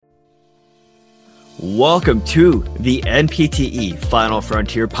Welcome to the NPTE Final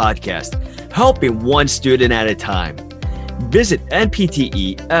Frontier podcast, helping one student at a time. Visit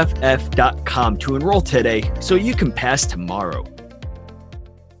npteff.com to enroll today so you can pass tomorrow.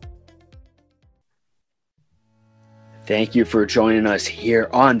 Thank you for joining us here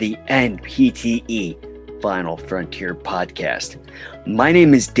on the NPTE Final Frontier podcast. My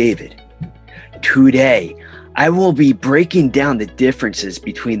name is David. Today, I will be breaking down the differences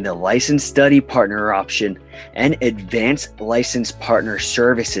between the Licensed Study Partner option and Advanced Licensed Partner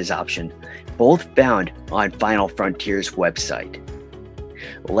Services option, both found on Final Frontier's website.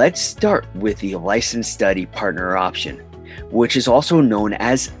 Let's start with the Licensed Study Partner option, which is also known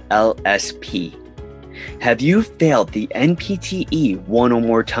as LSP. Have you failed the NPTE one or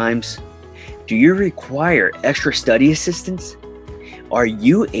more times? Do you require extra study assistance? Are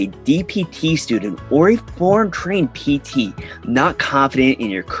you a DPT student or a foreign-trained PT not confident in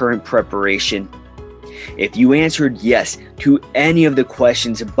your current preparation? If you answered yes to any of the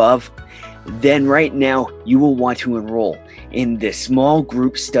questions above, then right now you will want to enroll in the small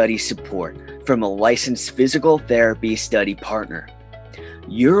group study support from a licensed physical therapy study partner.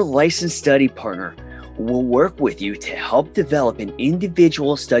 Your licensed study partner will work with you to help develop an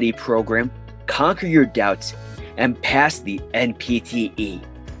individual study program, conquer your doubts, and pass the NPTE.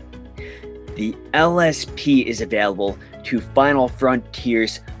 The LSP is available to Final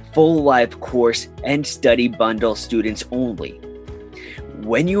Frontier's full live course and study bundle students only.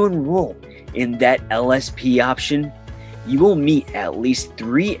 When you enroll in that LSP option, you will meet at least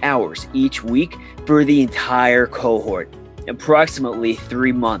 3 hours each week for the entire cohort, approximately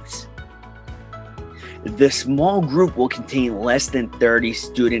 3 months. The small group will contain less than 30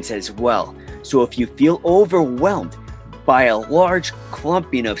 students as well. So if you feel overwhelmed by a large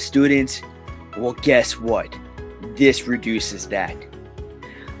clumping of students, well, guess what? This reduces that.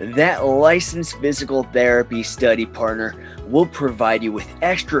 That licensed physical therapy study partner will provide you with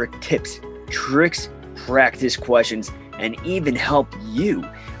extra tips, tricks, practice questions, and even help you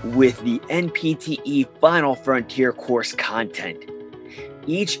with the NPTE Final Frontier course content.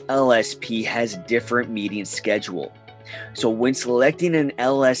 Each LSP has a different meeting schedule. So when selecting an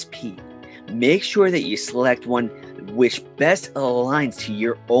LSP, make sure that you select one which best aligns to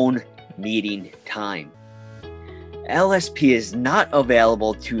your own meeting time. LSP is not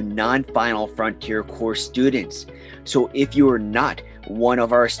available to non-Final Frontier course students. So if you are not one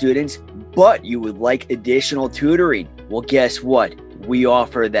of our students, but you would like additional tutoring, well, guess what? We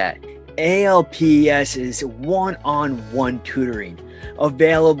offer that. ALPS is one-on-one tutoring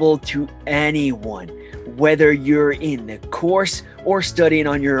available to anyone, whether you're in the course or studying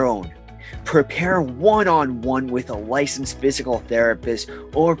on your own. Prepare one-on-one with a licensed physical therapist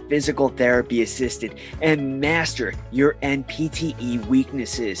or physical therapy assistant and master your NPTE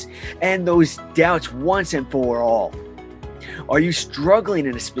weaknesses and those doubts once and for all. Are you struggling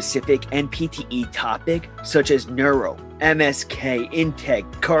in a specific NPTE topic, such as neuro, MSK, Integ,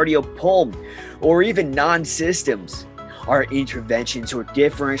 cardio, pulm, or even non-systems? Are interventions or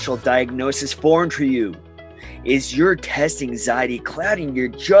differential diagnosis foreign to you? Is your test anxiety clouding your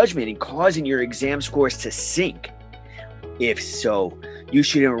judgment and causing your exam scores to sink? If so, you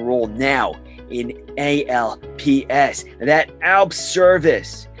should enroll now in ALPS, that ALPS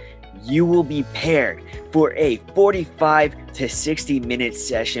service. You will be paired for a 45 to 60 minute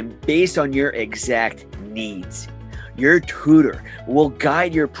session based on your exact needs. Your tutor will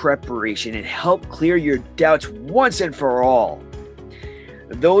guide your preparation and help clear your doubts once and for all.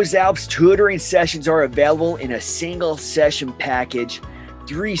 Those ALPS tutoring sessions are available in a single session package,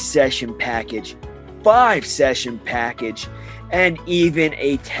 3 session package, 5 session package, and even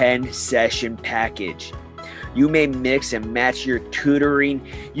a 10 session package. You may mix and match your tutoring.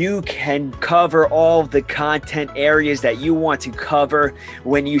 You can cover all of the content areas that you want to cover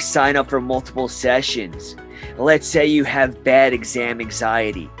when you sign up for multiple sessions. Let's say you have bad exam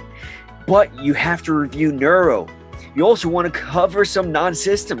anxiety, but you have to review neuro. You also want to cover some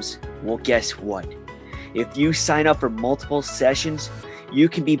non-systems. Well, guess what? If you sign up for multiple sessions, you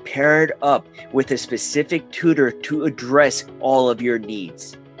can be paired up with a specific tutor to address all of your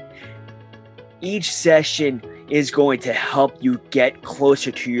needs. Each session is going to help you get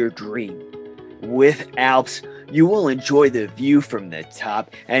closer to your dream. With ALPS, you will enjoy the view from the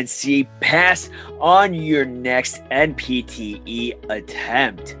top and see past on your next NPTE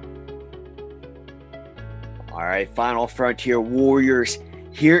attempt. All right, Final Frontier Warriors,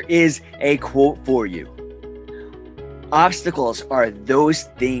 here is a quote for you. Obstacles are those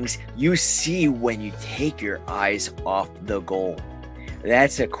things you see when you take your eyes off the goal.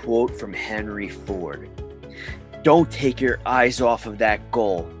 That's a quote from Henry Ford. Don't take your eyes off of that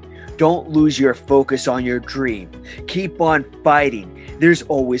goal. Don't lose your focus on your dream. Keep on fighting. There's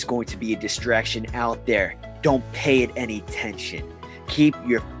always going to be a distraction out there. Don't pay it any attention. Keep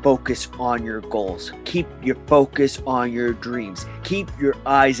your focus on your goals. Keep your focus on your dreams. Keep your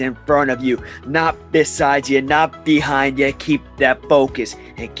eyes in front of you, not beside you, not behind you. Keep that focus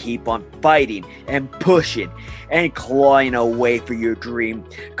and keep on fighting and pushing and clawing away for your dream.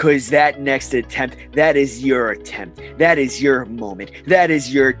 Because that next attempt, that is your attempt. That is your moment. That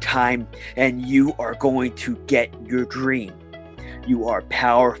is your time. And you are going to get your dream. You are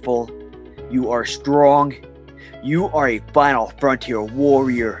powerful. You are strong. You are a final frontier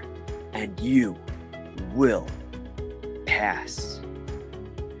warrior, and you will pass.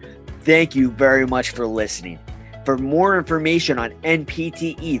 Thank you very much for listening. For more information on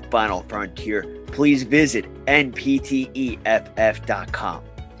NPTE Final Frontier, please visit npteff.com.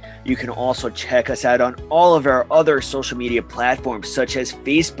 You can also check us out on all of our other social media platforms such as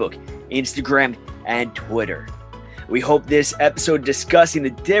Facebook, Instagram, and Twitter. We hope this episode discussing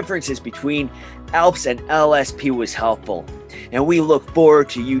the differences between ALPS and LSP was helpful, and we look forward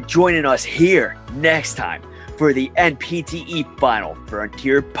to you joining us here next time for the NPTE Final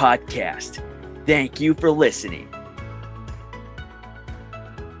Frontier podcast. Thank you for listening.